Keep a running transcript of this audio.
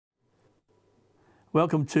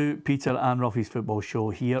Welcome to Peter and Ruffy's Football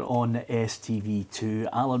Show here on STV2.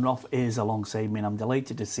 Alan Ruff is alongside me, and I'm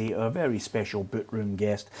delighted to say our very special boot-room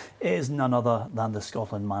guest is none other than the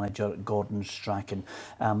Scotland manager, Gordon Strachan.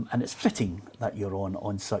 And it's fitting that you're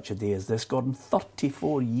on such a day as this. Gordon,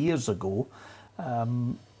 34 years ago,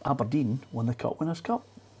 Aberdeen won the Cup Winners Cup.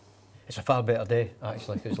 It's a far better day,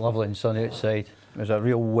 actually. It was lovely and sunny outside. It was a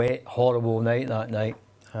real wet, horrible night that night,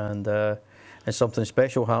 and something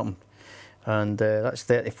special happened. And that's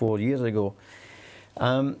 34 years ago.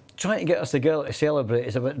 Trying to get us together to celebrate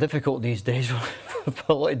is a bit difficult these days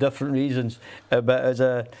for a lot of different reasons. But it was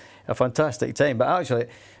a fantastic time. But actually,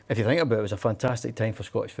 if you think about it, it was a fantastic time for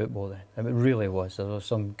Scottish football then. I mean, it really was. There were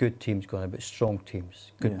some good teams going about, strong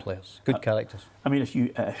teams, good players, good characters. I mean, if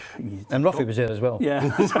you and Ruffy was there as well. Yeah.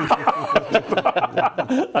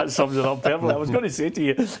 That sums it up perfectly. I was going to say to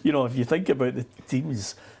you, you know, if you think about the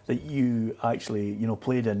teams that you actually, you know,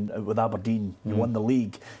 played in with Aberdeen, you won the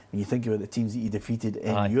league, and you think about the teams that you defeated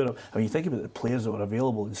in Europe, I mean, you think about the players that were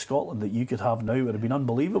available in Scotland that you could have now would have been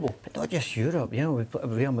unbelievable. But not just Europe, you know, we played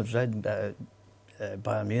Real Madrid,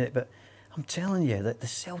 Bayern Munich, but I'm telling you that the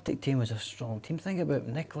Celtic team was a strong team. Think about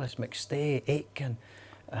Nicholas, McStay, Aitken,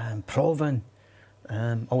 Provan,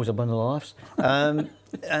 always a bundle of laughs.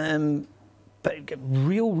 But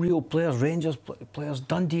real players, Rangers players,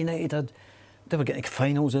 Dundee United they were getting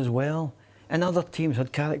finals as well. And other teams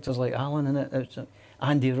had characters like Alan in it,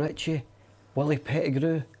 Andy Ritchie, Willie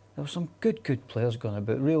Pettigrew. There were some good players going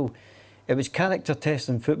about. It was character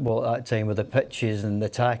testing football at that time with the pitches and the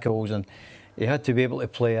tackles, and you had to be able to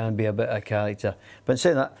play and be a bit of character. But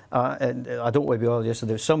saying that, I don't want to be all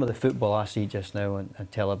yesterday. Some of the football I see just now on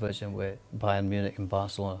television with Bayern Munich and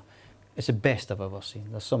Barcelona, it's the best I've ever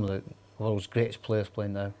seen. There's some of the world's greatest players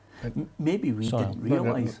playing now. Maybe we didn't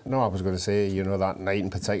realise. No, I was going to say, you know, that night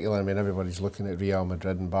in particular, I mean, everybody's looking at Real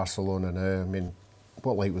Madrid and Barcelona now. I mean,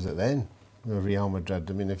 what light was it then, you know, Real Madrid?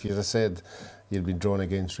 I mean, if you'd have said you'd been drawn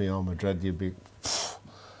against Real Madrid, you'd be...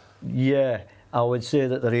 Yeah, I would say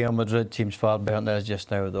that the Real Madrid team's far better than it is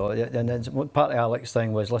just now, though. And then part of Alex's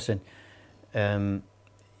thing was, listen, don't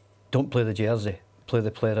play the jersey, play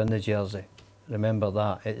the player in the jersey. Remember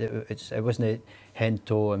that. It wasn't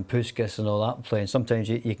Hento and Puskas and all that playing. Sometimes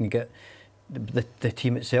you can get the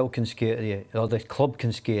team itself can scare you, or the club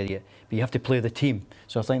can scare you, but you have to play the team.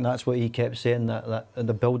 So I think that's what he kept saying, that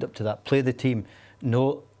the build up to that, play the team,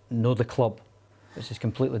 know the club, which is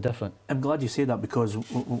completely different. I'm glad you say that, because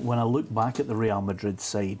when I look back at the Real Madrid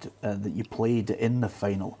side that you played in the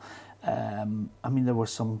final, I mean, there were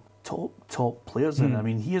some top players in it. I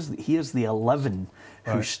mean, here's the 11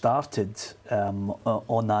 who started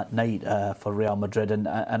on that night for Real Madrid, and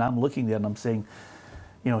I'm looking there and I'm saying,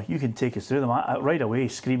 you know, you can take us through them. Right away,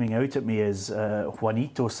 screaming out at me is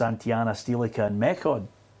Juanito, Santillana, Stilica and Mechod.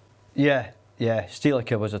 Yeah,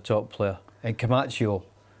 Stilica was a top player, and Camacho,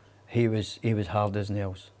 he was hard as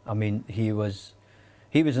nails. I mean, he was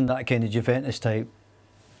in that kind of Juventus type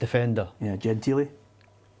defender. Yeah, Gentile.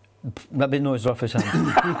 Maybe not as rough as him.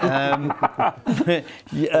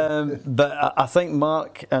 But I think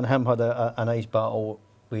Mark and him had a nice battle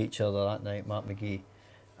with each other that night, Mark McGee.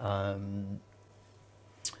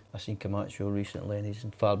 I've seen Camacho recently, and he's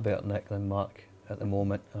in far better nick than Mark at the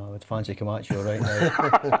moment. I would fancy Camacho right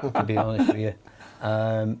now, to be honest with you.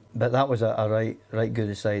 But that was a right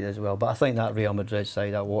good side as well. But I think that Real Madrid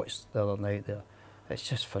side I watched the other night there, it's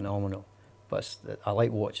just phenomenal. But I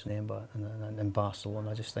like watching them, and in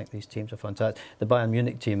Barcelona, I just think these teams are fantastic. The Bayern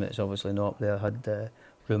Munich team that's obviously not up there had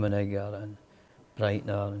Rummenigge and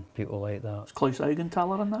Breitner and people like that. Was Klaus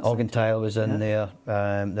Augenthaler in that? Augenthaler was in there.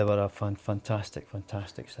 They were a fantastic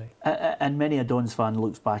side. And many a Dons fan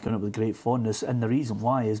looks back on it with great fondness, and the reason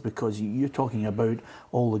why is because you're talking about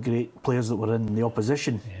all the great players that were in the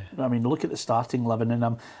opposition. Yeah. I mean, look at the starting 11,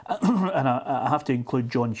 and I have to include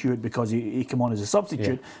John Hewitt because he came on as a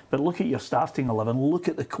substitute, but look at your starting 11, look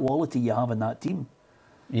at the quality you have in that team.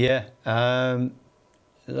 Yeah,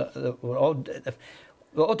 we're all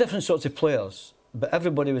different sorts of players, but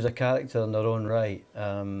everybody was a character in their own right,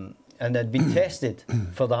 and they'd been tested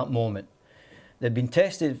for that moment. They'd been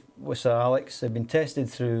tested with Sir Alex, they'd been tested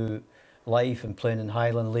through life and playing in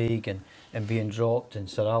Highland League and being dropped, and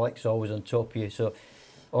Sir Alex always on top of you. So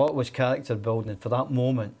all it was character building for that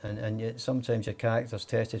moment, and yet sometimes your character's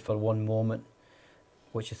tested for one moment,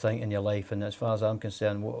 what you think in your life. And as far as I'm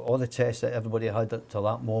concerned, all the tests that everybody had up to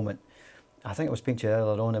that moment, I think I was speaking to you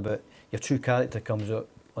earlier on about your true character comes out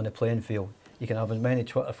on the playing field. You can have as many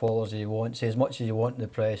Twitter followers as you want, say as much as you want in the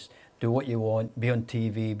press, do what you want, be on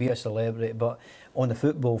TV, be a celebrity, but on the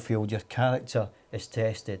football field your character is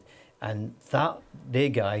tested. And that day,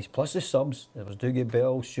 guys, plus the subs, there was Dougie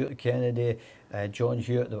Bell, Stuart Kennedy, John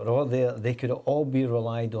Hewitt, they were all there. They could all be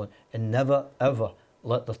relied on and never, ever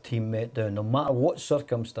let their teammate down. No matter what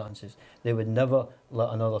circumstances, they would never let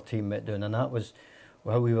another teammate down. And that was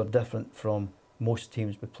how we were different from most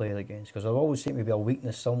teams we played against. Because there always seemed to be a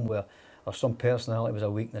weakness somewhere, or some personality was a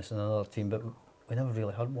weakness in another team, but we never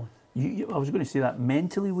really had one. I was going to say that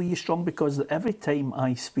mentally were you strong? Because every time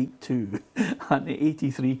I speak to an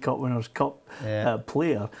 83 Cup Winners Cup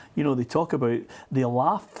player, you know, they talk about, they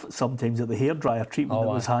laugh sometimes at the hairdryer treatment that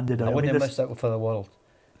was handed out. I wouldn't have missed it for the world.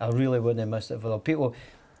 I really wouldn't have missed it for the people.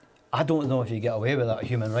 I don't know if you get away with that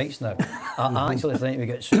human rights now. I actually think we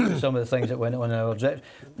get sued for some of the things that went on in our dress.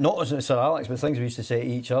 Not as Sir Alex, but things we used to say to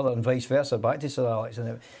each other and vice versa, back to Sir Alex.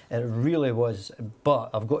 And it really was.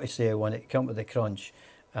 But I've got to say, when it came to the crunch,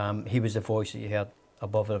 he was the voice that you heard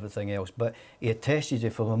above everything else. But he had tested you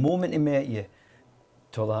from the moment he met you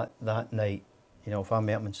till that night. You know, if I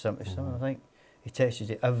met him in 77, I think, he tested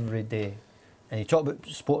you every day. And he talked about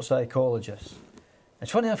sports psychologists. It's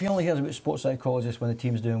funny enough, you only hear about sports psychologists when the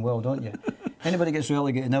team's doing well, don't you? Anybody gets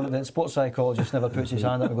relegated, the sports psychologist never puts his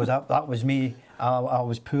hand up and goes, that was me, I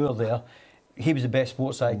was poor there. He was the best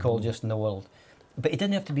sports psychologist in the world. But he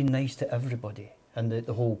didn't have to be nice to everybody and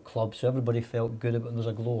the whole club, so everybody felt good about it. There was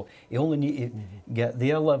a glow. You only need to get the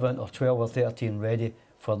 11 or 12 or 13 ready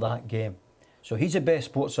for that game. So he's the best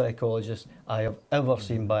sports psychologist I have ever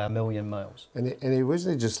seen by a million miles. And he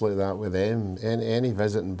wasn't just like that with them. Any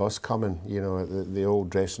visiting bus coming, you know, the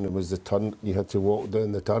old dressing room was the tunnel. You had to walk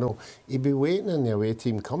down the tunnel. He'd be waiting in the away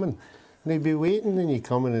team coming. And he'd be waiting and you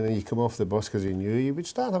coming and you come off the bus because he knew you would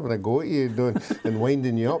start having a go at you and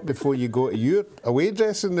winding you up before you go to your away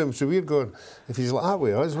dressing room. So we're going, if he's like that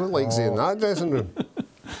with us, we're like saying that dressing room.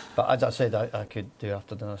 But as I said, I could do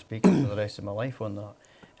after dinner speaking for the rest of my life on that.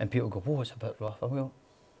 And people go, whoa, it's a bit rough. I go,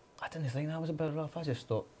 I didn't think that was a bit rough. I just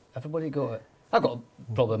thought everybody got it. I got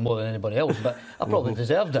probably more than anybody else, but I probably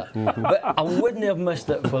deserved it. But I wouldn't have missed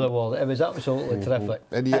it for the world. It was absolutely terrific.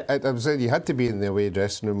 And I'm saying you had to be in the away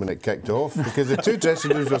dressing room when it kicked off because the two dressing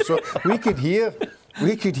rooms were so we could hear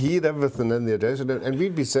everything in the dressing room, and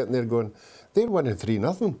we'd be sitting there going, they're winning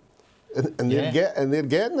 3-0, and they're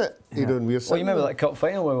getting it. You know, and we're well, you remember that cup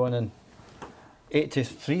final we won in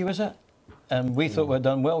 83, was it? And we thought we'd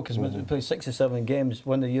done well because we played 6 or 7 games,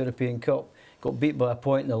 won the European Cup, got beat by a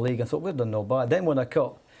point in the league. I thought we'd done no bad. Then won a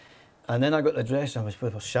cup. And then I got the dress and I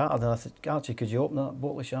was shattered. And I thought, Archie, could you open that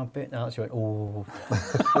bottle of champagne? And Archie went, oh.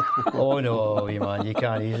 Oh no, you man, you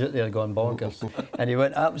can't. He's out there going bonkers. And he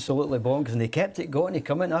went absolutely bonkers. And he kept it going. He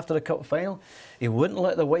come in after the cup final. He wouldn't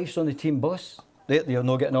let the wives on the team bus. They're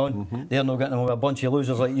not getting on. They're not getting on with a bunch of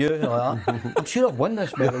losers like you. Like that. I'm sure I've won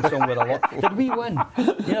this medal somewhere a lot. Did we win?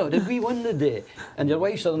 You know, did we win the day? And your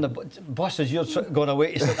wife's on the bus as you're going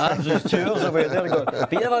away to St Andrews tours away there. Going,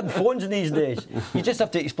 but you never had phones in these days. You just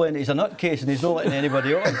have to explain that he's a nutcase and he's not letting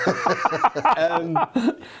anybody on.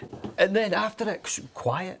 And then after it,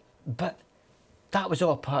 quiet. But that was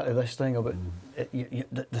all part of this thing about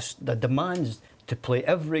the demands to play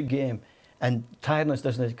every game. And tiredness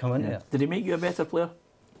doesn't come into it. Did he make you a better player?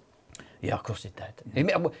 Yeah, of course he did. He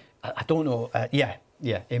made, I don't know. Yeah,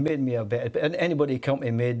 he made me a better. But anybody company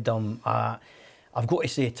made them. I've got to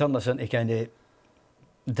say, turn this into kind of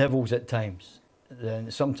devils at times. Then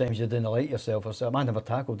sometimes you didn't like yourself or something. I never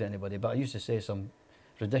tackled anybody, but I used to say some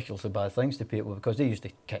ridiculously bad things to people because they used to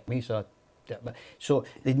kick me. So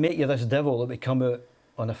they'd make you this devil that would come out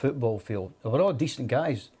on a football field. They were all decent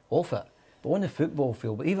guys, off it. But on the football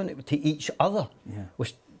field, but even to each other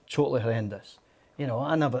was totally horrendous. You know,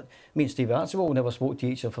 me and Steve Archibald never spoke to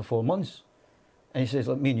each other for 4 months. And he says,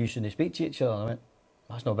 look, me and you shouldn't speak to each other. And I went,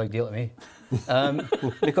 that's no big deal to me.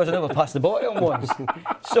 Because I never passed the ball to him once.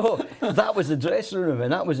 So that was the dressing room,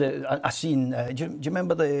 and that was a scene. Do you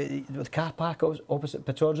remember the car park opposite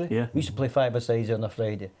Pittodrie? Yeah. We used to play 5-a-side on a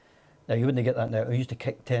Friday. Now, you wouldn't get that now. We used to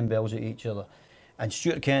kick 10 bells at each other. And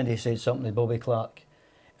Stuart Kennedy said something to Bobby Clark.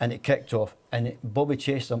 And it kicked off, and Bobby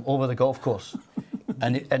chased him over the golf course,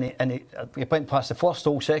 and he went past the first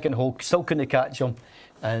hole, second hole, still couldn't catch him,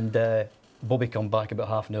 and Bobby come back about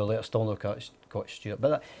half an hour later, still not caught Stuart.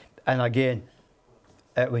 But and again,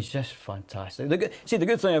 it was just fantastic. The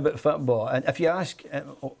good thing about football, and if you ask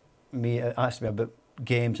me about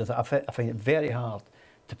games, I find it very hard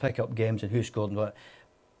to pick up games and who scored and what.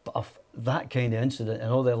 But of that kind of incident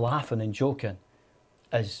and all the laughing and joking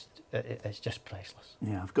it's just priceless.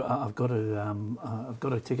 Yeah, I've got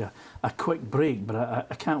to take a quick break, but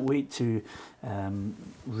I can't wait to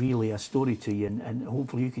relay a story to you, and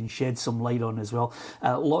hopefully you can shed some light on as well.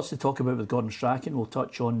 Lots to talk about with Gordon Strachan. We'll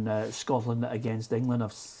touch on Scotland against England,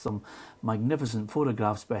 of some magnificent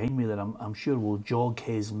photographs behind me that I'm sure will jog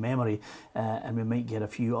his memory, and we might get a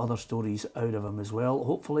few other stories out of him as well.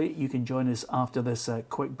 Hopefully you can join us after this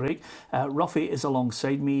quick break. Ruffy is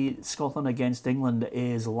alongside me. Scotland against England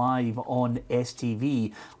is live on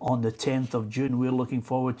STV on the 10th of June. We're looking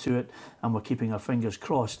forward to it, and we're keeping our fingers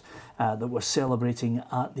crossed that we're celebrating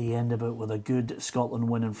at the end of it with a good Scotland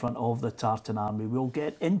win in front of the Tartan Army. We'll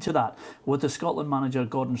get into that with the Scotland manager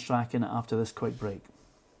Gordon Strachan after this quick break.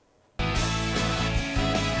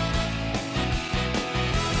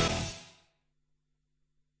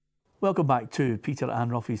 Welcome back to Peter and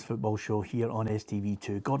Ruffy's football show here on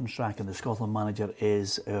STV2. Gordon Strachan, the Scotland manager,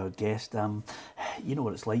 is our guest. You know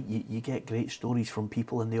what it's like. You get great stories from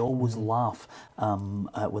people and they always laugh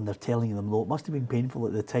when they're telling them, though it must have been painful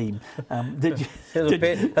at the time. Did you?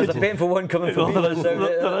 There's a painful one coming from me.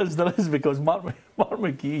 There is, because Mark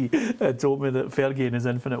McGee told me that Fergie in his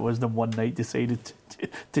infinite wisdom one night decided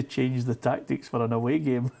to change the tactics for an away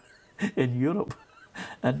game in Europe.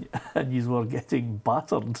 And you were getting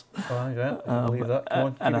battered. Oh, yeah, I believe that.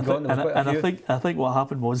 Come on, I think what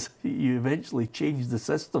happened was you eventually changed the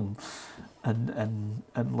system and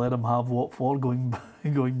let him have what for going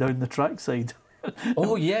down the trackside.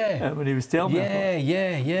 Oh yeah. When he was telling me.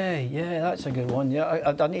 Yeah. That's a good one.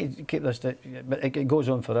 Yeah, I need to keep this, but it goes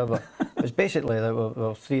on forever. It's basically that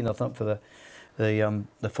we're 3-0 for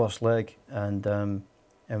the first leg, and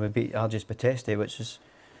we beat Argis Batesti, which is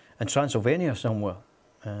in Transylvania somewhere,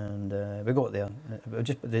 and we got there.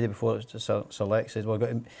 Just the day before, Sir Alex said, we'll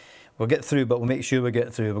get through, but we'll make sure we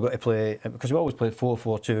get through. We've got to play, because we always play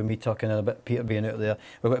 4-4-2, and me tucking in a bit, Peter being out there.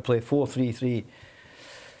 We've got to play 4-3-3.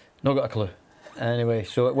 Not got a clue. Anyway,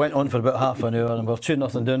 so it went on for about half an hour, and we're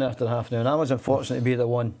 2-0 down after half an hour, and I was unfortunate to be the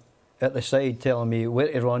one at the side telling me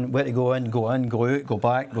where to run, where to go in, go out, go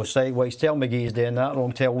back, go sideways. Tell McGee he's doing that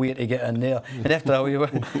wrong, tell where to get in there. And after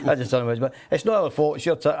that, I just told him, but it's not our fault, it's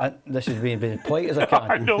your this is being polite as I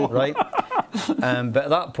can, right? But at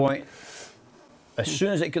that point, as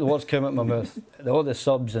soon as the words came out of my mouth, all the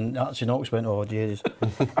subs and Archie Knox went, oh Jesus.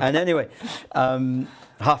 And anyway,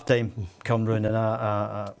 half time come round, and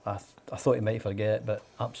I thought he might forget, but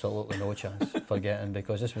absolutely no chance forgetting,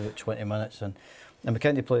 because this was about 20 minutes, and we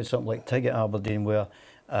kind of played something like Tig at Aberdeen, where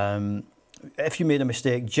if you made a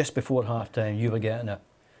mistake just before half time, you were getting it.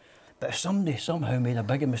 But if somebody somehow made a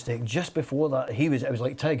bigger mistake just before that, it was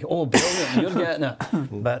like, Tig, oh brilliant, you're getting it.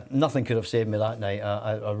 But nothing could have saved me that night.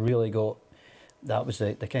 I really got, that was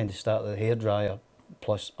the kind of start of the hairdryer,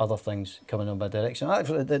 plus other things coming in my direction.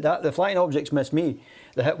 Actually, the flying objects missed me.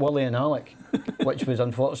 They hit Willie and Alec, which was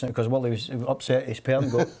unfortunate because Willie was upset his perm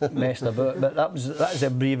got messed about. But that is the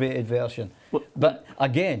abbreviated version. But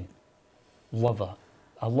again, love her.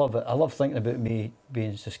 I love it. I love thinking about me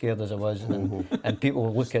being so scared as I was, and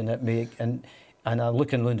people looking at me, and I'm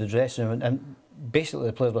looking around the dressing room, and basically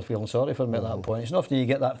the players were feeling sorry for me at that point. It's not often you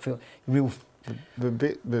get that real.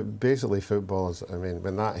 But basically, footballers, I mean,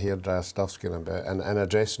 when that hairdryer stuff's going about, and in a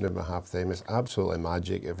dressing room at half time, it's absolutely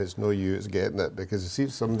magic. If it's no you, it's getting it, because you see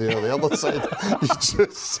somebody on the other side, you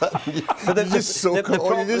just sit, you just soak it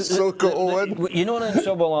all in. You know, in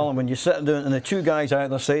football, Alan, when you're sitting down and the two guys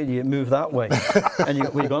either side you move that way, and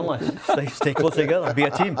where you going, lads? Stay close together, be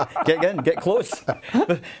a team, get in, get close.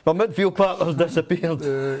 My midfield partner's disappeared.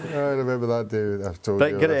 I remember that day. I've told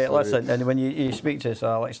but you. But great, listen, and when you speak to us,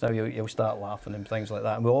 Alex, now you'll start laughing and things like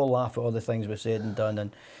that, and we all laugh at all the things we said and done,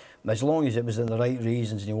 and as long as it was in the right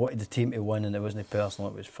reasons and you wanted the team to win and it wasn't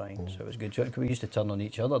personal, it was fine. So it was good. We used to turn on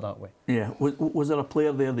each other that way. Yeah. Was there a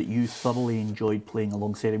player there that you thoroughly enjoed playing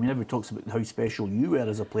alongside? I mean, everybody talks about how special you were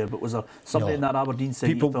as a player, but was there somebody in that Aberdeen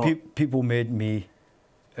side people made me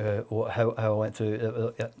how I went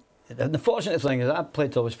through. The fortunate thing is I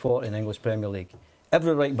played till I was 40 in English Premier League.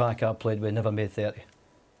 Every right back I played with never made 30.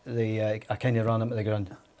 I kind of ran them to the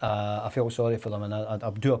ground. I feel sorry for them, and I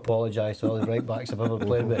do apologise to all the right backs I've ever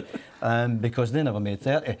played with, because they never made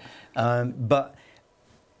 30. But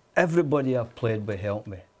everybody I've played with helped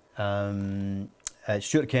me.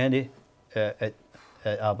 Stuart Kennedy at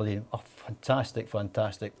Aberdeen, a fantastic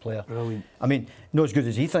player. Brilliant. I mean, not as good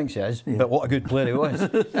as he thinks he is, but what a good player he was.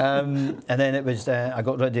 And then it was, I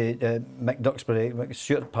got rid of Mick Duxbury.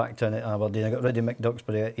 Stuart packed in at Aberdeen. I got rid of Mick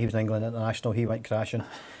Duxbury. He was an England international. He went crashing.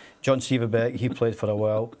 John Sieverbeck, he played for a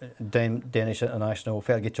while. Danish international.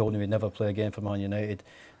 Fergie told him he'd never play again for Man United.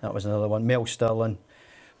 That was another one. Mel Sterling.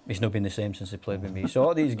 He's not been the same since he played with me. So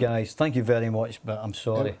all these guys, thank you very much, but I'm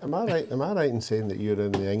sorry. Am I right in saying that you're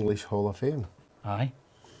in the English Hall of Fame? Aye.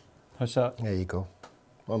 What's that? There you go.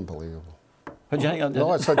 Unbelievable. What do you think?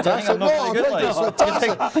 No, it's fantastic. No, I think it's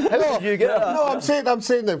fantastic. How did you get that? No, I'm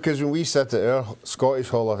saying that because when we sit at our Scottish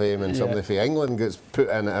Hall of Fame and somebody from England gets put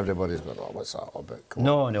in it, everybody's going, oh, what's that all about?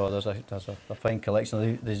 No, there's a fine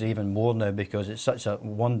collection. There's even more now because it's such a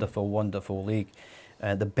wonderful, wonderful league.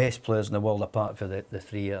 The best players in the world, apart from the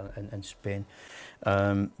three in Spain,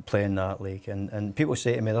 playing that league. And people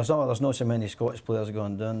say to me, there's not so many Scottish players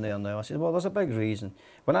going down there now. I said, well, there's a big reason.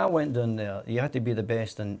 When I went down there, you had to be the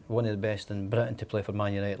best and one of the best in Britain to play for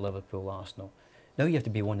Man United, Liverpool, Arsenal. Now you have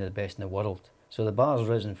to be one of the best in the world. So the bar's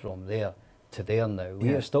risen from there to there now. We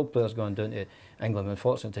have still players going down to England,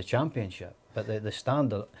 unfortunately, to Championship. But the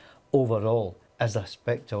standard overall is a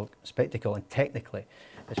spectacle, and technically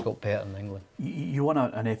it's got better in England. You won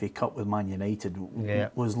an FA Cup with Man United.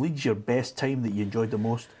 Was Leeds your best time that you enjoyed the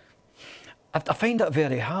most? I find that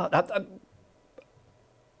very hard.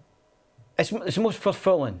 It's most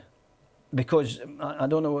fulfilling because I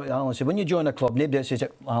don't know what Alan said. When you join a club, nobody says,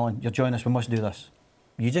 Alan, you're joining us, we must do this.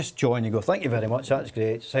 You just join, you go, thank you very much, that's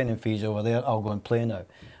great, signing fees over there, I'll go and play now.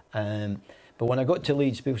 But when I got to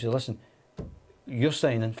Leeds, people said, listen, you're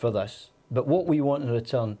signing for this, but what we want in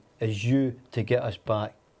return is you to get us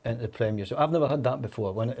back into the Premier. So I've never had that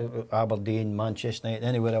before. When Aberdeen, Manchester United,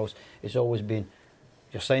 anywhere else, it's always been,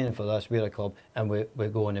 you're signing for this, we're a club, and we're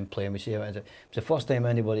going and playing. We see how it is. It's the first time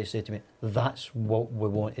anybody said to me, that's what we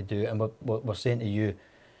want to do, and we're saying to you,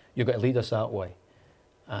 you've got to lead us that way.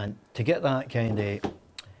 And to get that kind of,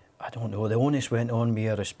 I don't know, the onus went on me,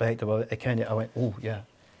 a respect about it, I went, oh yeah.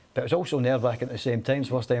 But it was also nerve-wracking at the same time. It's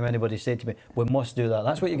the first time anybody said to me, we must do that.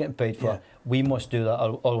 That's what you're getting paid for. Yeah. We must do that,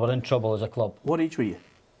 or we're in trouble as a club. What age were you?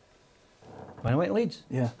 When I went to Leeds?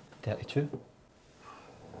 Yeah. 32.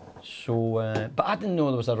 So, but I didn't know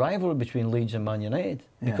there was a rivalry between Leeds and Man United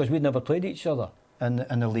because we'd never played each other in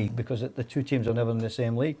the league because the two teams are never in the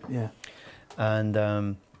same league. Yeah.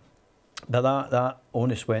 And but that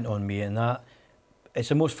onus went on me, and that it's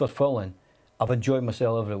the most fulfilling. I've enjoyed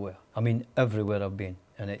myself everywhere. I mean, everywhere I've been,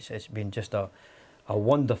 and it's been just a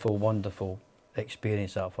wonderful, wonderful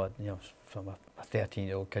experience I've had. You know, from a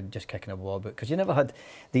 13-year-old kid just kicking a ball about, because you never had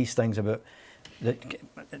these things about.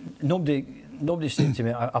 Nobody said to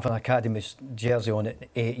me, I have an academy jersey on it,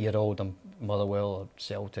 8-year-old, I'm Motherwell or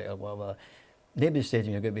Celtic or whatever. Nobody said to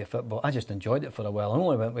me, you're going to be a footballer. I just enjoyed it for a while. I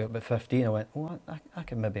only went about 15, I went, oh, I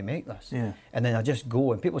can maybe make this. Yeah. And then I just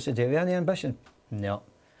go, and people said, do you have any ambition? No.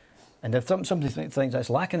 And if somebody thinks that's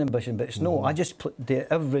lacking ambition, but it's no, I just do it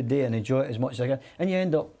every day and enjoy it as much as I can. And you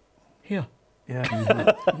end up here.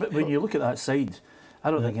 Yeah. But when you look at that side, I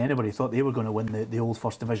don't think anybody thought they were going to win the old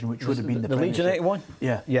First Division, which would have been the Leeds United one.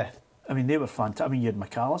 Yeah, yeah. I mean, they were fantastic. I mean, you had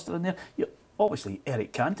McAllister in there. Obviously,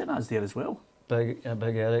 Eric Cantona's there as well. Big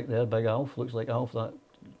Eric there, big Alf. Looks like Alf, that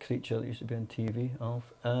creature that used to be on TV,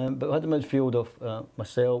 Alf. But we had the midfield of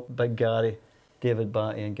myself, Big Gary, David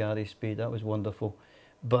Batty, and Gary Speed. That was wonderful.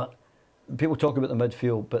 But people talk about the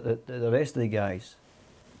midfield, but the rest of the guys,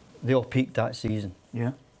 they all peaked that season.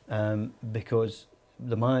 Yeah. Because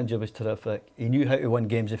the manager was terrific. He knew how to win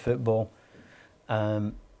games of football.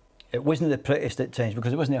 It wasn't the prettiest at times,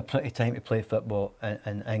 because it wasn't a pretty time to play football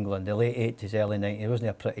in England. The late 80s, early 90s, it wasn't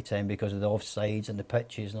a pretty time because of the offsides and the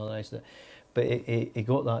pitches and all the rest of it. But he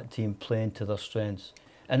got that team playing to their strengths.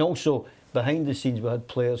 And also, behind the scenes, we had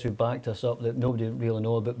players who backed us up that nobody really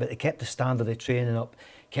knew about, but they kept the standard of training up,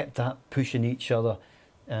 kept that pushing each other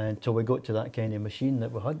until we got to that kind of machine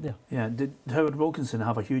that we had there. Yeah, did Howard Wilkinson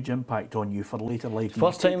have a huge impact on you for later life?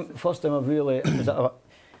 First time I really,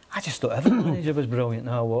 I just thought every manager was brilliant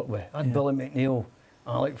now I worked with. I had Billy McNeil,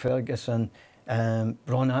 Alex Ferguson,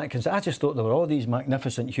 Ron Atkins. I just thought there were all these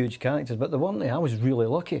magnificent, huge characters, but there weren't. I was really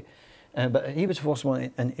lucky. But he was the first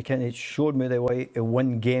one, and he kind of showed me the way to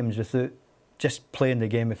win games without just playing the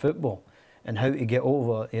game of football, and how to get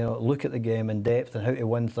over, look at the game in depth and how to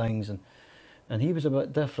win things. And he was a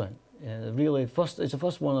bit different. Really, it's the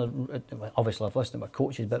first one. Obviously, I've listened to my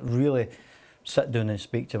coaches, but really sit down and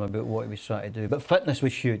speak to him about what he was trying to do. But fitness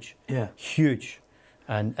was huge. Yeah, huge.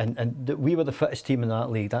 And we were the fittest team in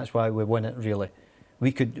that league. That's why we won it. Really,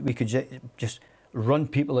 we could just run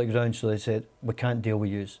people at the ground. So they said, we can't deal with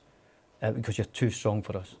you because you're too strong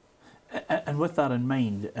for us. And with that in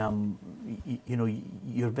mind,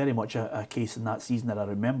 you're very much a case in that season that I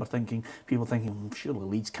remember people thinking, surely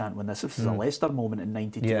Leeds can't win this. This was a Leicester moment in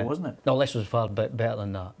 '92, wasn't it? No, Leicester was far better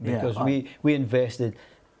than that, because we invested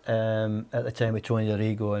at the time with Tony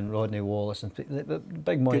Arrigo and Rodney Wallace and the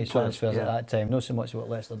big money transfers at that time. Not so much what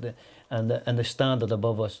Leicester did, and the standard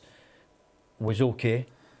above us was okay.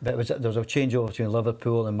 But there was a changeover between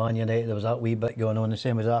Liverpool and Man United. There was that wee bit going on, the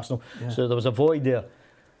same as Arsenal. Yeah. So there was a void there.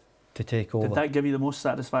 to take over. Did that give you the most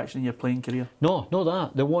satisfaction in your playing career? No, not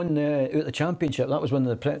that. The one out the Championship, that was when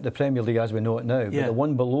the Premier League as we know it now, but the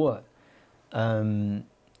one below it,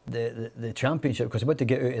 the Championship, because I had to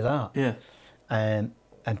get out of that. Yeah.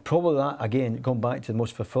 And probably that, again, going back to the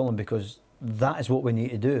most fulfilling, because that is what we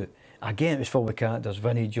need to do. Again, it was full of characters,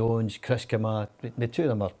 Vinnie Jones, Chris Kamara, the two of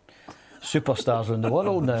them are superstars around the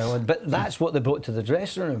world now, but that's what they brought to the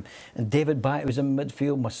dressing room. And David Batty was in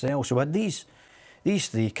midfield, myself, so we had these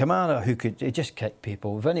three. Kamara, who could just kick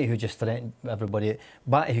people, Vinnie, who just threatened everybody,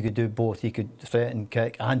 Batty, who could do both, he could threaten,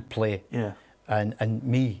 kick and play, and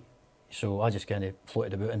me. So I just kind of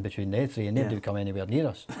floated about in between they three, and nobody would come anywhere near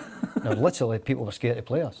us. Now, literally, people were scared to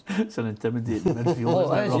play us. It's an intimidating midfield.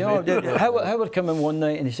 Oh, it is, you know. Howard came in one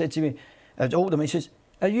night and he said to me, I told him, he says,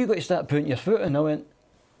 "Are you going to start putting your foot in?" I went,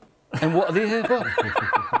 "And what are they here for?"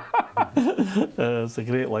 It's a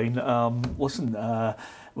great line. Listen,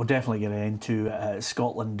 we're definitely getting into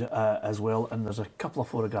Scotland as well, and there's a couple of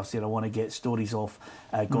photographs here I want to get stories off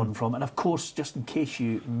Gordon from. And of course, just in case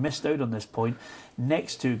you missed out on this point,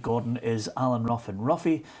 next to Gordon is Alan Ruffin.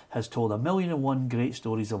 Ruffy has told 1,001 great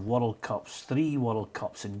stories of World Cups, 3 World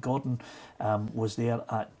Cups, and Gordon was there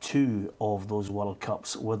at 2 of those World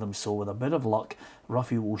Cups with him. So with a bit of luck,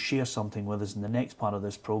 Ruffy will share something with us in the next part of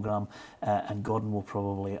this programme, and Gordon will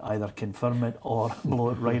probably either confirm it or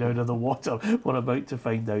blow it right out of the water. We're about to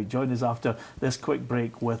find out. Join us after this quick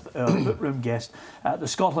break with our Bootroom guest. The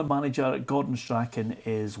Scotland manager, Gordon Strachan,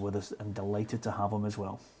 is with us, and delighted to have him as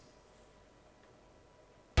well.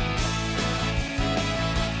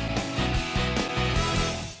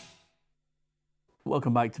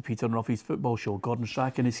 Welcome back to Peter and Ruffy's Football Show. Gordon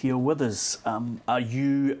Strachan is here with us. Are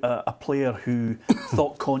you a player who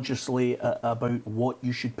thought consciously about what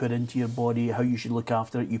you should put into your body, how you should look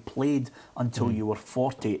after it? You played until you were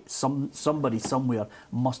 40. Somebody somewhere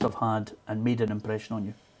must have had and made an impression on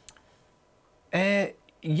you.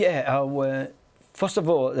 Yeah. First of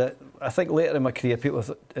all, I think later in my career, people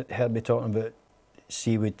heard me talking about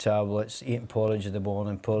seaweed tablets, eating porridge in the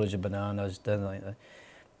morning, porridge of bananas, dinner like that.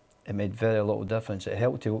 It made very little difference. It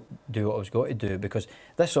helped to do what I was going to do, because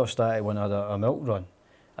this all started when I had a milk run.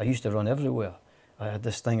 I used to run everywhere. I had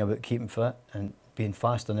this thing about keeping fit and being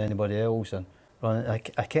faster than anybody else, and running. I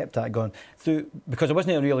kept that going through, because I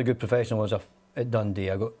wasn't a really good professional at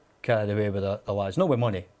Dundee. I got carried away with the lads, not with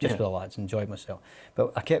money, just with the lads, enjoyed myself.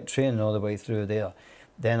 But I kept training all the way through there.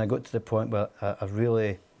 Then I got to the point where I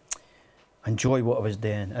really enjoyed what I was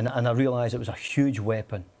doing, and I realised it was a huge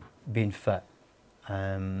weapon, being fit.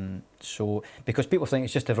 So, because people think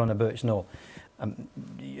it's just to run about, no.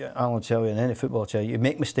 I'll tell you, in any football, you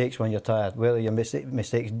make mistakes when you're tired, whether your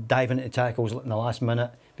mistakes diving into tackles in the last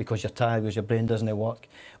minute because you're tired because your brain doesn't work,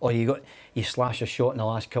 or you slash a shot in the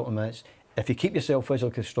last couple of minutes. If you keep yourself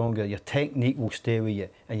physically stronger, your technique will stay with you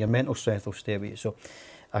and your mental strength will stay with you. So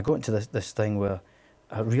I got into this thing where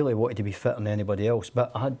I really wanted to be fitter than anybody else,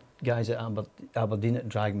 but I had guys at Aberdeen that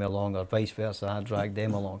dragged me along, or vice versa, I dragged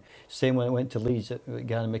them along. Same when I went to Leeds,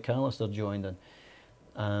 Gary McAllister joined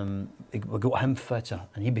in. We got him fitter,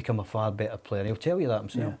 and he became a far better player. He'll tell you that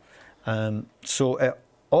himself. Yeah.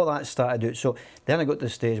 All that started out. So then I got to the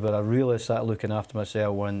stage where I really started looking after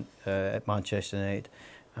myself at Manchester United,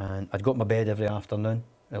 and I'd got my bed every afternoon.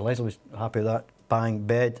 Leslie was happy with that. Bang,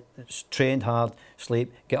 bed, trained hard,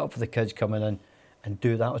 sleep, get up for the kids coming in, and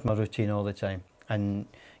do that was my routine all the time. And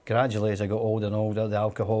gradually, as I got older and older, the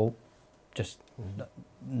alcohol just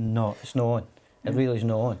it's not on. It really is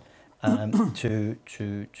not on.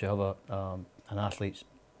 To have an athlete's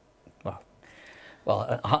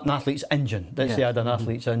an athlete's engine. Let's say I had an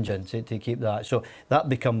athlete's engine to keep that. So that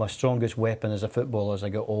became my strongest weapon as a footballer as I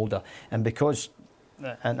got older. And because,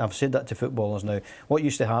 and I've said that to footballers now, what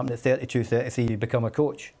used to happen at 32, 33, you become a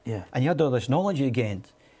coach. Yeah. And you had all this knowledge you gained.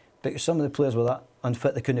 Because some of the players were that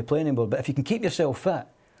unfit they couldn't play anymore. But if you can keep yourself fit,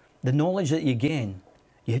 the knowledge that you gain,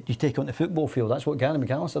 you take on the football field. That's what Gary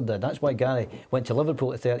McAllister did. That's why Gary went to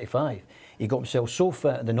Liverpool at 35. He got himself so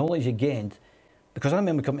fit, the knowledge he gained. Because I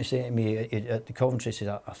remember coming to say to me at the Coventry, he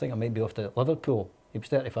said, I think I might be off to Liverpool. He was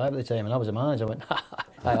 35 at the time, and I was a manager. I went,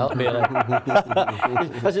 I'll be there.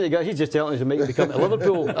 I said, the guy, he's just telling us he might be coming to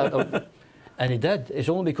Liverpool. And he did. It's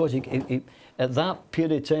only because he at that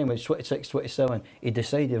period of time, when he was 26, 27, he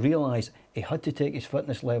decided, realised he had to take his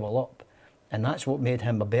fitness level up. And that's what made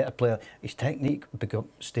him a better player. His technique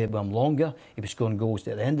stayed with him longer. He was scoring goals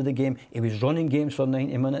at the end of the game. He was running games for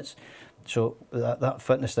 90 minutes. So that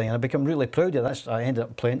fitness thing, and I become really proud of that. I ended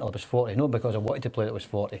up playing until I was 40, not because I wanted to play until I was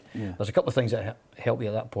 40. Yeah. There's a couple of things that help you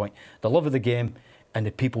at that point. The love of the game and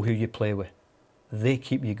the people who you play with. They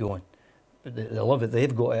keep you going. They love it,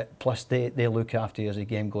 they've got it, plus they look after you as the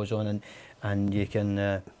game goes on, and you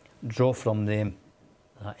can draw from them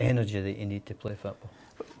that energy that you need to play football.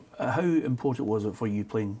 How important was it for you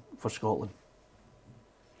playing for Scotland?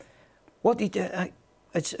 What did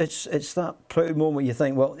it's that proud moment you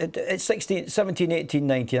think, well, it's 16, 17, 18,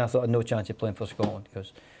 19, I thought I had no chance of playing for Scotland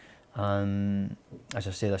because, as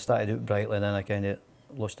I said, I started out brightly and then I kind of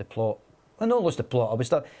lost the plot. I not lost the plot,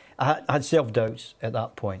 I had self-doubts at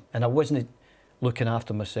that point and I wasn't looking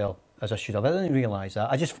after myself as I should have. I didn't realise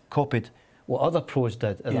that. I just copied what other pros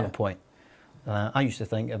did at that point. I used to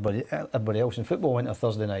think everybody else in football went to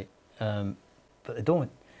Thursday night, but they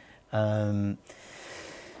don't. And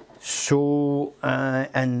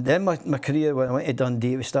then my career when I went to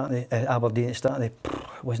Dundee, it was starting to, Aberdeen,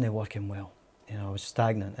 wasn't working well. You know, I was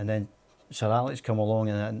stagnant. And then Sir Alex come along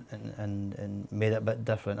and made it a bit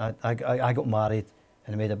different. I got married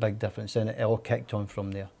and it made a big difference. And it all kicked on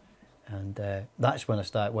from there. And that's when I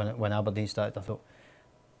started. When Aberdeen started, I thought.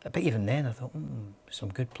 But even then, I thought, some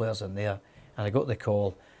good players in there. And I got the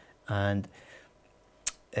call, and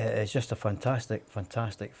it's just a fantastic,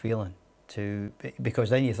 fantastic feeling. Because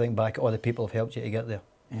then you think back, all the people have helped you to get there.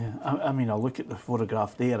 Yeah, I mean, I look at the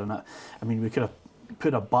photograph there, and I mean, we could have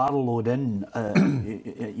put a barrel load in,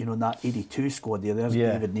 you know, in that 82 squad there. There's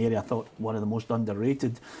David Neary, I thought one of the most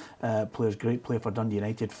underrated players, great player for Dundee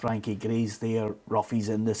United. Frankie Gray's there, Ruffy's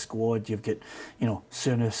in the squad. You've got, you know,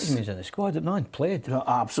 Souness. He's in the squad, the man played.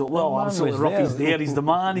 Absolutely, well, absolutely. Ruffy's there, he's the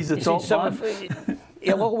man, he's the top man.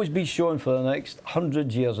 He'll always be shown for the next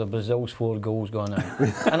 100 years of Brazil's 4 goals gone in.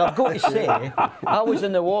 And I've got to say, I was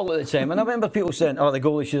in the wall at the time, and I remember people saying, oh, the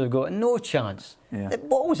goalie should have got no chance. Yeah. The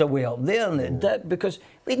ball was way up there, and it did, because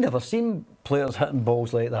we'd never seen players hitting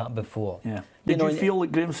balls like that before. Yeah. Did you feel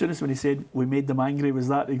like Graham Souness when he said, we made them angry, was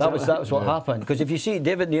that exactly? That was what happened. Because if you see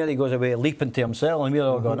David Neary goes away leaping to himself, and we're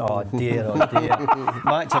all going, oh dear,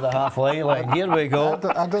 back to the half-line line, here we go.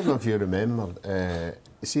 I don't know if you remember,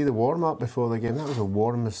 you see the warm-up before the game, that was the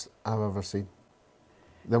warmest I've ever seen.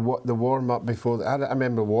 The warm-up before, I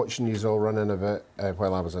remember watching you all running a bit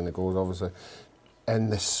while I was in the goals, obviously,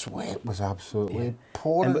 and the sweat was absolutely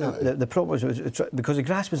pouring. The problem was, because the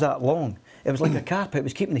grass was that long, it was like a carpet, it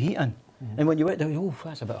was keeping the heat in. And when you went down, oh,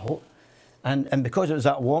 that's a bit hot. And because it was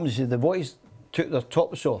that warm, you see, the boys took their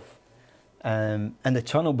tops off in the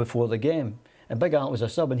tunnel before the game, and Big Ant was a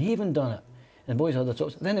sub, and he even done it. And the boys had their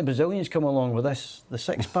tops. Then the Brazilians come along with the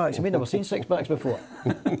six-packs. I mean, never seen six-packs before.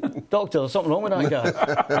 Doctor, there's something wrong with that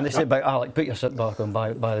guy. And they said, Alec, put your sit back on,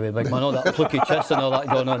 by the way, big man. All that plucky chest and all that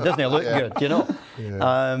going on. Doesn't it look good, you know?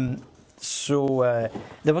 Yeah. So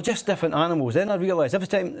they were just different animals. Then I realised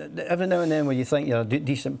every now and then when you think you're a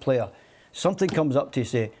decent player, something comes up to you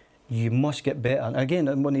say, you must get better. And again,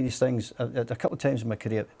 one of these things, a couple of times in my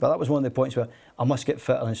career, but that was one of the points where I must get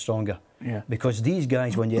fitter and stronger. Yeah. Because these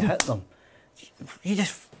guys, when you hit them, you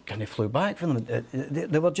just kind of flew back from them.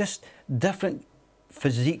 They were just different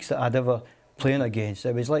physiques that I'd ever played against.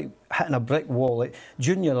 It was like hitting a brick wall. Like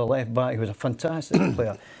Junior, the left back, who was a fantastic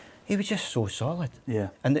player, he was just so solid. Yeah.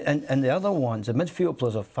 And the other ones, the midfield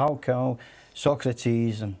players of Falcao,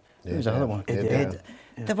 Socrates, and who was the other one? Ed.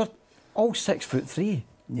 They were all 6'3".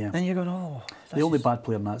 Yeah. And you're going, oh. The only bad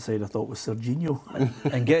player on that side I thought was Serginho.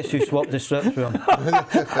 And guess who swapped the strips with him?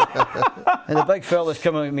 And the big fella's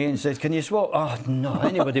coming at me and says, can you swap? Oh, no,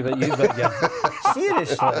 anybody but you, big guy.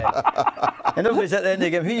 Seriously. And everybody's at the end of the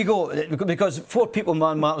game, who you go? Because 4 people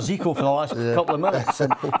man-marked Zico for the last couple of minutes.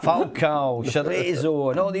 And Falcao,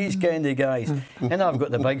 Cerezo, and all these kind of guys. And I've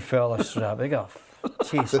got the big fella strapping off.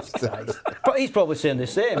 Jesus Christ. But he's probably saying the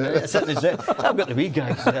same. I've got the wee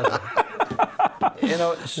guys there. You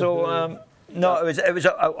know, so no, it was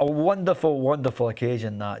a wonderful, wonderful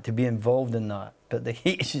occasion that to be involved in that. But the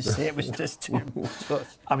heat, as you say, it was just too much.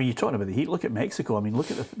 I mean, you're talking about the heat. Look at Mexico. I mean,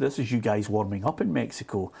 look at this is you guys warming up in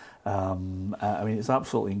Mexico. I mean, it's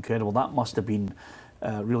absolutely incredible. That must have been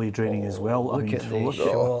really draining as well. Look at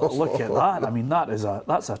that. I mean,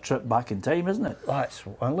 that's a trip back in time, isn't it?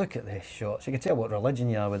 And look at these shots. You can tell what religion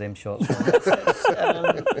you are with them shots.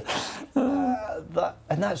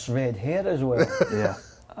 And that's red hair as well. Yeah.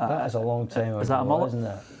 That is a long time ago. Is that a mullet? Isn't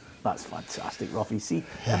it? That's fantastic, Ruffy. See,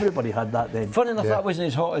 everybody had that then. Funny enough, that wasn't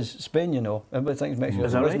as hot as Spain, you know. Everybody thinks Mexico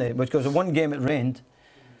wasn't it? Because the one game it rained,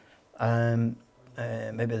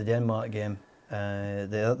 maybe the Denmark game,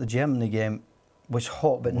 the Germany game was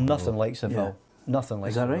hot, but nothing like Seville. Yeah. Nothing like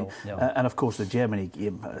Is that Seville. right? No. And of course, the Germany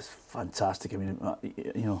game is fantastic. I mean,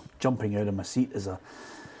 you know, jumping out of my seat as a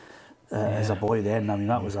boy then, I mean,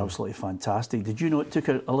 that was absolutely fantastic. Did you know it took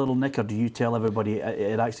a little nick, or do you tell everybody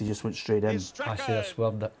it actually just went straight in? I should have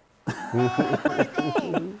swerved it.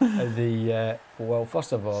 Well,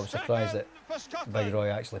 first of all, I was surprised that Big Roy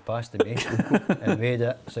actually passed to me and made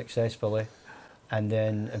it successfully.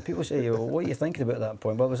 And people say, well, what are you thinking about that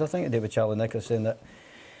point? Well, I was thinking today with Charlie Nicholas saying that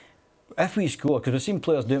if we score, because we've seen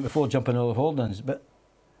players do it before jumping over holdings, but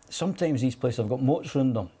sometimes these places have got moats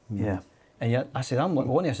around them. Yeah. And yet, I said, I'm like,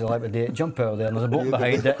 one I said, like, jump out there and there's a moat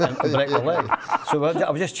behind it and break the leg. So I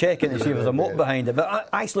was just checking to see if there's a moat behind it. But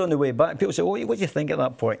actually on the way back, people say, what do you think at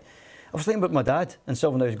that point? I was thinking about my dad in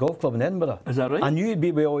Silverhouse House Golf Club in Edinburgh. Is that right? I knew he'd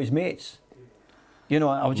be with all his mates. You know,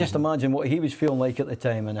 I was just imagining what he was feeling like at the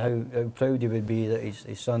time and how proud he would be that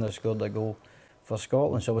his son had scored a goal for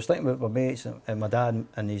Scotland. So I was thinking about my mates and my dad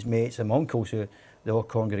and his mates and my uncles who they all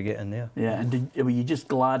congregate in there. Yeah, and were you just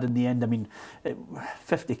glad in the end? I mean,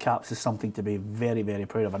 50 caps is something to be very, very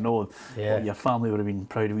proud of. I know your family would have been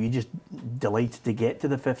proud. Were you just delighted to get to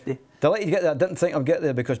the 50? Delighted to get there. I didn't think I'd get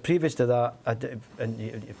there because previous to that,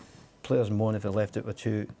 players moan if they left it with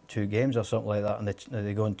two games or something like that, and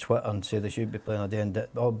they go on Twitter and say they should be playing a day and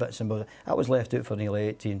all bits and bobs. I was left out for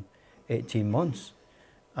nearly 18 months,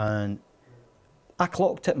 and I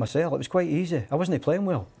clocked it myself. It was quite easy. I wasn't playing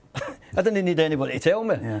well. I didn't need anybody to tell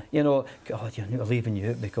me, you know, God, you're leaving you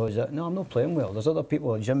out because, no, I'm not playing well. There's other people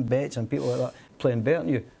like Jim Betts and people like that playing better than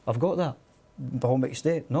you. I've got that. By home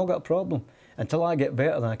state, not got a problem. Until I get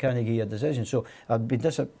better, then I can't give you a decision. So I'd be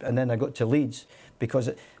and then I got to Leeds because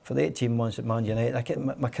for the 18 months at Man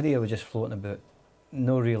United, my career was just floating about,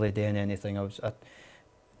 not really doing anything.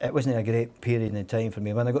 It wasn't a great period in time for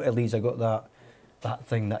me. When I got to Leeds, I got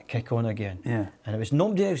that kick on again. Yeah. And it was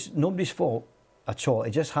nobody's fault at all. It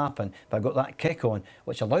just happened. But I got that kick on,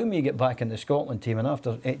 which allowed me to get back in the Scotland team. And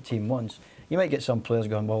after 18 months, you might get some players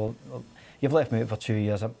going, well, you've left me out for 2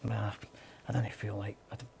 years. I don't feel like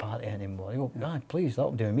a party anymore. I go, God, please,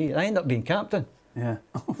 that'll do me. And I ended up being captain. Yeah.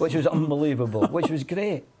 Which was unbelievable, which was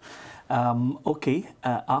great. OK,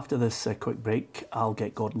 after this quick break, I'll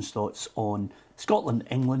get Gordon's thoughts on Scotland,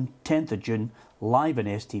 England, 10th of June, live on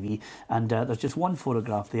STV. And there's just one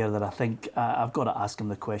photograph there that I think I've got to ask him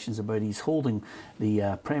the questions about. He's holding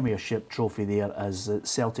the Premiership trophy there as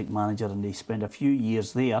Celtic manager, and he spent a few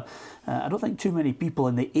years there. I don't think too many people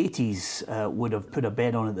in the 80s would have put a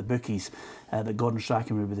bet on at the bookies that Gordon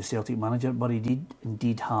Strachan would be the Celtic manager, but he did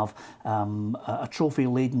indeed have a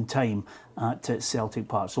trophy-laden time at Celtic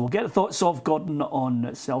Park. So we'll get the thoughts of Gordon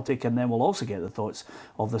on Celtic, and then we'll also get the thoughts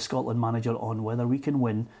of the Scotland manager on whether we can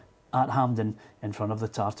win at Hampden in front of the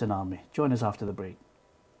Tartan Army. Join us after the break.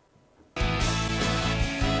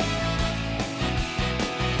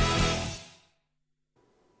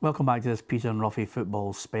 Welcome back to this Peter and Ruffy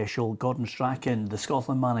football special. Gordon Strachan, the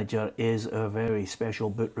Scotland manager, is our very special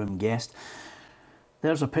boot-room guest.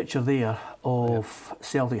 There's a picture there of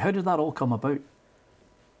Celtic. How did that all come about?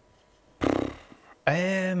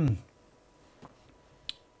 I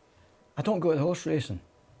don't go to horse racing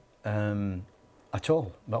at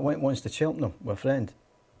all. But I went once to Cheltenham with a friend,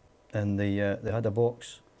 and they had a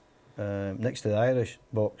box next to the Irish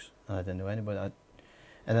box, and I didn't know anybody.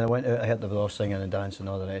 And then I went out, I heard the brothers singing and dancing and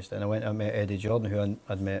all the rest, and I went and met Eddie Jordan, who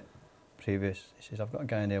I'd met previous. He says, I've got a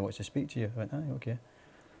guy in there who wants to speak to you. I went, aye, okay.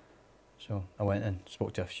 So I went and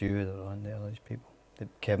spoke to a few that were on there, these people.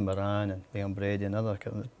 Kevin Moran and Liam Brady and other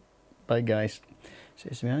big guys. He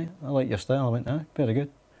says to me, aye, I like your style. I went, aye, very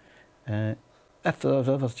good. If there was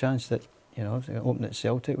ever a chance that, you know, open at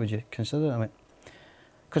Celtic, would you consider it? I went,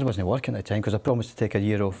 because I wasn't working at the time, because I promised to take a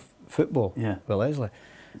year off football with Leslie.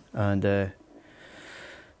 And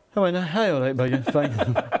I went, aye, all right, Biggin, fine.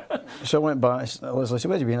 So I went back, Leslie said,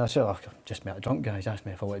 where have you been? I said, oh, I just met a drunk guy. He asked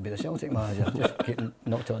me if I wanted to be the Celtic manager. Just getting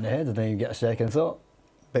knocked on the head, and then you get a second thought.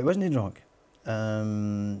 But he wasn't drunk.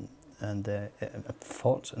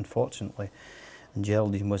 Unfortunately, and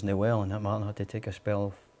Geraldine wasn't well, and that Martin had to take a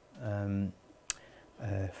spell of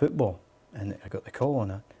football. And I got the call on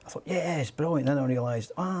it. I thought, yes, brilliant. Then I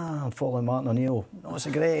realised, I'm following Martin O'Neill. Oh, it's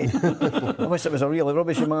great. I wish it was a really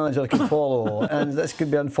rubbishy manager I could follow. And this could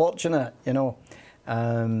be unfortunate, you know.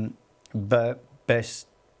 But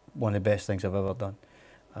one of the best things I've ever done.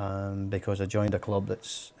 Because I joined a club that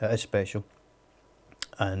is special.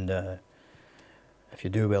 And if you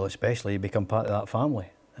do well, especially, you become part of that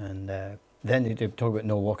family. And then you talk about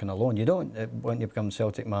no walking alone. You don't when you become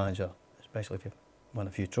Celtic manager, especially if you've won a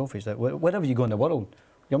few trophies. That wherever you go in the world,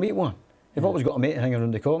 you'll meet one. You've always got a mate hanging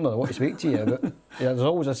around the corner that want to speak to you. But there's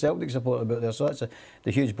always a Celtic supporter about there, so that's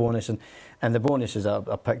the huge bonus. And the bonuses I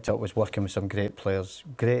picked up was working with some great players,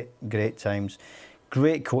 great times,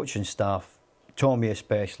 great coaching staff, Tommy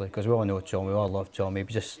especially, because we all know Tommy, we all love Tommy. He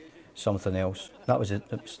was just something else. That was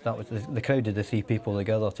the crowd of the three people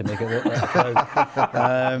together to make it look like a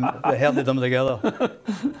crowd. They herded them together.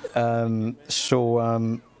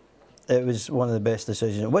 It was one of the best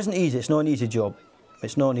decisions. It wasn't easy. It's not an easy job.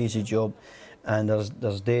 It's not an easy job, and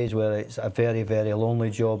there's days where it's a very, very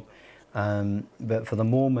lonely job. But for the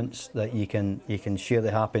moments that you can share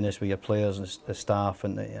the happiness with your players and the staff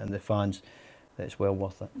and the fans, it's well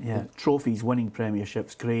worth it. Yeah, trophies, winning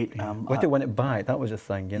premierships, great. We had to win it back. That was the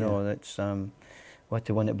thing, you know. It's we had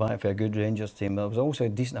to win it back for a good Rangers team. There was also a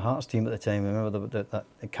decent Hearts team at the time. I remember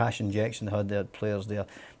the cash injection they had players there,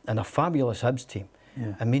 and a fabulous Hibs team.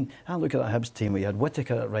 Yeah. I mean, I look at that Hibs team where you had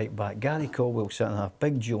Whittaker at right back, Gary Caldwell centre half,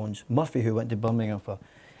 Big Jones, Murphy, who went to Birmingham for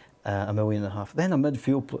 $1.5 million. Then a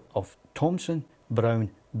midfield of Thompson,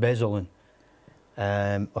 Brown, Bezelin,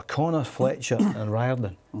 O'Connor, Fletcher and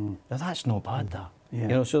Riordan. Now that's not bad, that. Yeah. You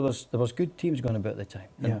know, so there was good teams going about at the time.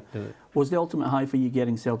 Yeah. Was the ultimate high for you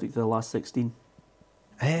getting Celtic to the last 16?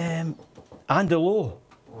 And the low.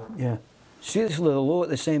 Yeah. Seriously, the low at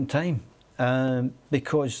the same time.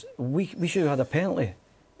 Because we should have had a penalty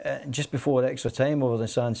just before extra time over the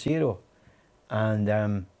San Siro.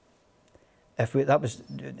 And if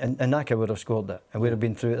Naka would have scored it, and we'd have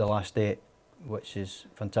been through at the last 8, which is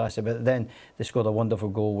fantastic. But then they scored a wonderful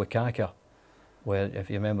goal with Kaka, where,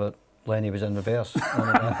 if you remember, Lenny was in reverse.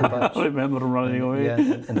 I remember him running away. Yeah,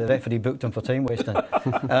 and the referee booked him for time wasting.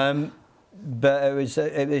 But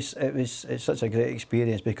it's such a great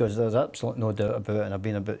experience, because there's absolutely no doubt about it. And I've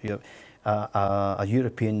been about a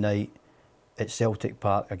European night at Celtic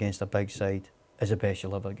Park against a big side is the best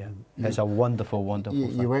you'll ever get. It's a wonderful, wonderful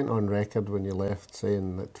thing. You went on record when you left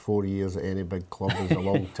saying that 4 years at any big club is a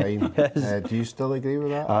long time. Yes. Do you still agree with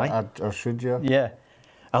that? Aye. Or should you? Yeah.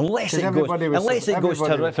 Unless it goes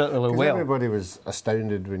terrifically well. Everybody was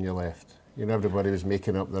astounded when you left. You know, everybody was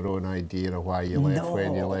making up their own idea of why you left,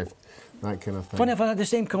 when you left, that kind of thing. Funny, I had the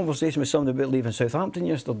same conversation with somebody about leaving Southampton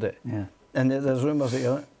yesterday. Yeah. And there's rumours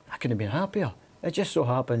that I couldn't have been happier. It just so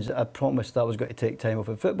happens that I promised that I was going to take time off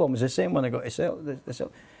in football. It was the same when I got to Celtic.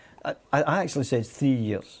 I actually said 3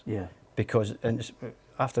 years. Yeah. Because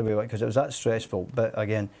after we went, because it was that stressful. But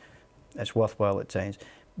again, it's worthwhile at times.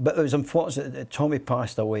 But it was unfortunate that Tommy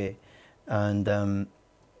passed away, and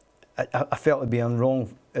I felt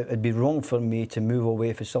it'd be wrong for me to move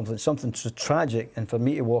away for something so tragic, and for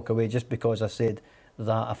me to walk away just because I said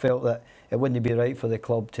that. I felt that it wouldn't be right for the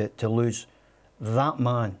club to lose that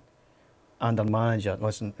man and their manager.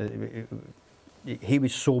 Listen, he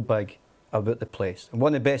was so big about the place. And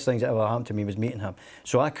one of the best things that ever happened to me was meeting him.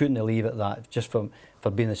 So I couldn't leave at that, just for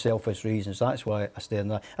being the selfish reasons. That's why I stayed in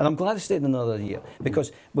that. And I'm glad I stayed another year,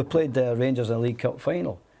 because we played the Rangers in the League Cup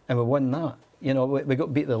final, and we won that. You know, we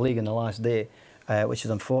got beat the league in the last day, which is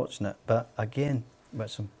unfortunate. But again, with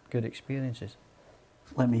some good experiences.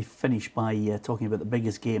 Let me finish by talking about the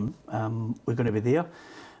biggest game. We're going to be there.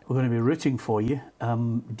 We're going to be rooting for you.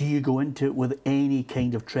 Do you go into it with any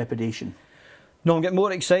kind of trepidation? No, I'm getting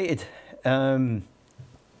more excited.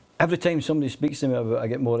 Every time somebody speaks to me about it, I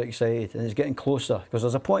get more excited, and it's getting closer, because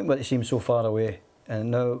there's a point where it seems so far away.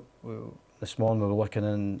 And now, this morning we were working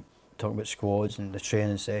and talking about squads and the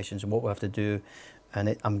training sessions and what we have to do,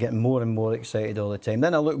 and I'm getting more and more excited all the time.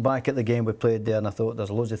 Then I look back at the game we played there, and I thought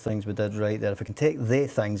there's loads of things we did right there. If we can take the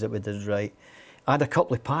things that we did right, add a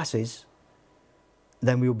couple of passes,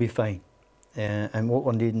 then we'll be fine. And what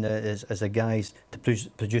we're needing is the guys to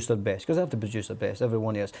produce their best, because they have to produce their best, every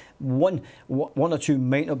one of us. One or two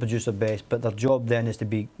might not produce their best, but their job then is to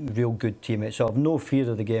be real good teammates. So I have no fear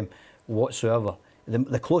of the game whatsoever.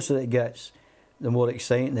 The closer it gets, the more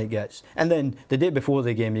exciting it gets. And then the day before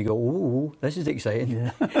the game, you go, "Oh, this is exciting."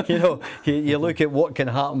 Yeah. You know, you look at what can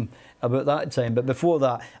happen about that time. But before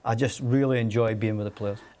that, I just really enjoy being with the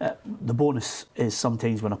players. The bonus is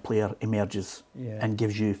sometimes when a player emerges and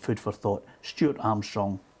gives you food for thought. Stuart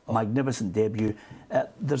Armstrong, magnificent debut.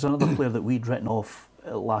 There's another player that we'd written off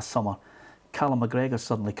last summer. Callum McGregor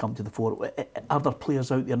suddenly come to the fore. Are there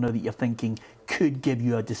players out there now that you're thinking could give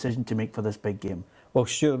you a decision to make for this big game? Well,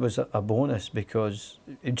 Stuart was a bonus, because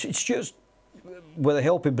Stuart's, with the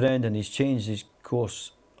help of Brendan, he's changed his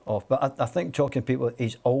course off. But I think, talking to people,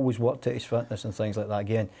 he's always worked at his fitness and things like that.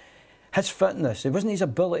 Again, his fitness, it wasn't his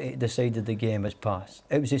ability that decided the game has passed.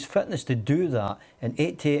 It was his fitness to do that in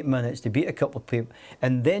 8 to 8 minutes, to beat a couple of people,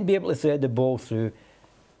 and then be able to thread the ball through,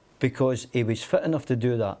 because he was fit enough to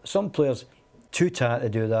do that. Some players, too tired to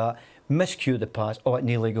do that, miscue the pass, it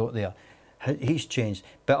nearly got there. He's changed.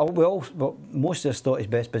 But most of us thought his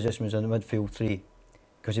best position was in the midfield 3,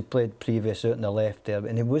 because he played previous out on the left there,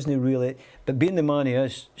 and he wasn't really. But being the man he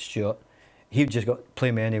is, Stuart, he just got,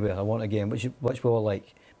 play me anywhere I want again, which we all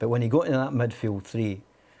like. But when he got into that midfield 3,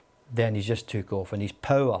 then he just took off, and his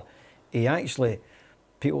power, he actually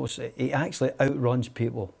outruns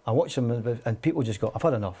people. I watch him, and people just go, "I've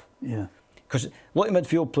had enough." Yeah. Because a lot of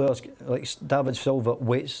midfield players, like David Silva,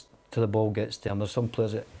 waits till the ball gets to him. There's some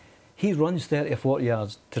players that he runs 30 or 40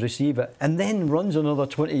 yards to receive it and then runs another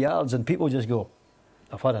 20 yards and people just go,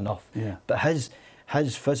 I've had enough. Yeah. But his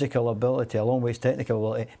physical ability, along with his technical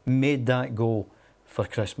ability, made that goal for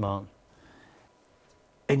Chris Martin.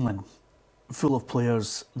 England, full of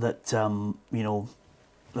players that, you know,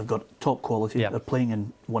 they've got top quality. Yeah. They're playing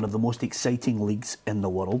in one of the most exciting leagues in the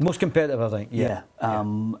world. Most competitive, I think. Yeah.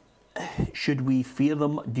 Should we fear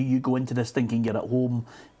them? Do you go into this thinking you're at home?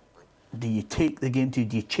 Do you take the game to?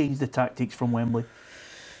 Do you change the tactics from Wembley?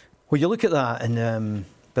 Well, you look at that, and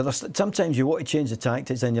but sometimes you want to change the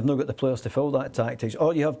tactics, and you've not got the players to fill that tactics,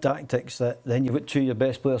 or you have tactics that then you've got two of your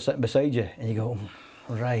best players sitting beside you, and you go,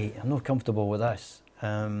 right, I'm not comfortable with this.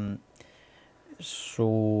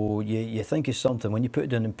 So you think of something, when you put it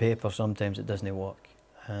down on paper, sometimes it doesn't work.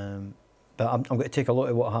 But I'm going to take a look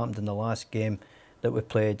at what happened in the last game that we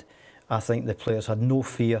played. I think the players had no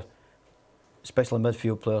fear, especially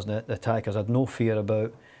midfield players and the attackers, had no fear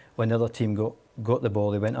about when the other team got the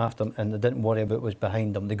ball. They went after them and they didn't worry about what was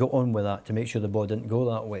behind them. They got on with that to make sure the ball didn't go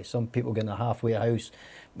that way. Some people get in a halfway house,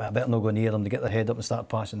 but I better not go near them. They get their head up and start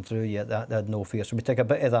passing through you. They had no fear. So we take a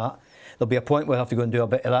bit of that. There'll be a point where we have to go and do a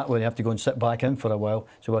bit of that, where you have to go and sit back in for a while.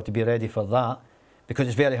 So we have to be ready for that, because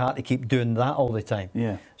it's very hard to keep doing that all the time.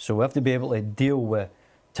 Yeah. So we have to be able to deal with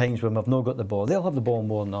times when we've not got the ball. They'll have the ball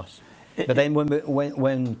more than us. But then when we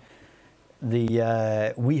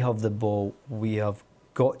have the ball, we have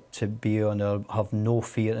got to be on our, have no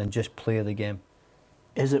fear and just play the game.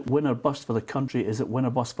 Is it win or bust for the country? Is it win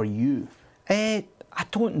or bust for you? I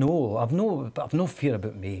don't know. I've no fear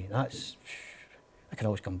about me. I can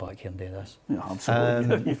always come back here and do this. Yeah,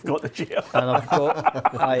 absolutely. You've got the chair. And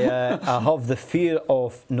I have the fear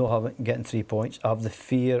of not getting 3 points. I have the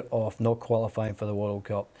fear of not qualifying for the World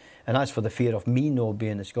Cup. And as for the fear of me not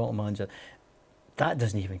being the Scotland manager, that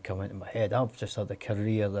doesn't even come into my head. I've just had a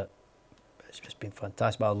career that it's just been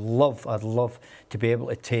fantastic. I'd love to be able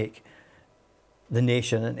to take the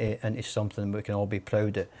nation into something we can all be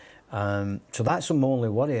proud of. So that's my only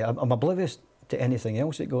worry. I'm oblivious to anything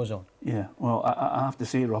else that goes on. Yeah, well, I have to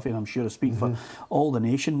say, Ruffy, and I'm sure I speak for all the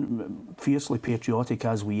nation, fiercely patriotic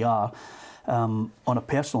as we are, on a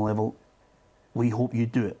personal level, we hope you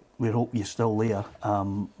do it. We hope you're still there.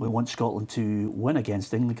 We want Scotland to win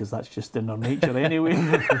against England, because that's just in their nature anyway.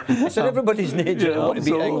 It's in everybody's nature. Yeah, to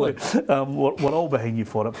beat England. We're all behind you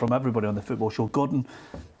for it, from everybody on the football show. Gordon,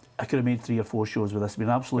 I could have made 3 or 4 shows with this. It's been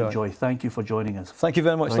an absolute joy. Thank you for joining us. Thank you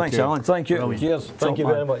very much. Thanks, Alan. Thank you. Brilliant. Cheers. Thank you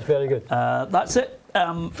very much. Very good. That's it.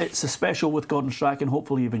 It's a special with Gordon Strachan.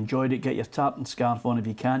 Hopefully you've enjoyed it. Get your tartan scarf on if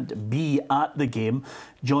you can't be at the game.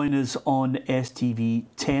 Join us on STV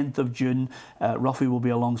 10th of June. Ruffy will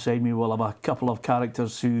be alongside me. We'll have a couple of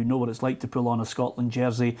characters who know what it's like to pull on a Scotland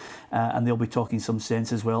jersey, and they'll be talking some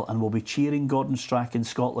sense as well, and we'll be cheering Gordon Strachan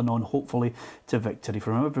Scotland on, hopefully to victory.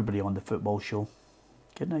 From everybody on the football show,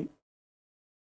 good night.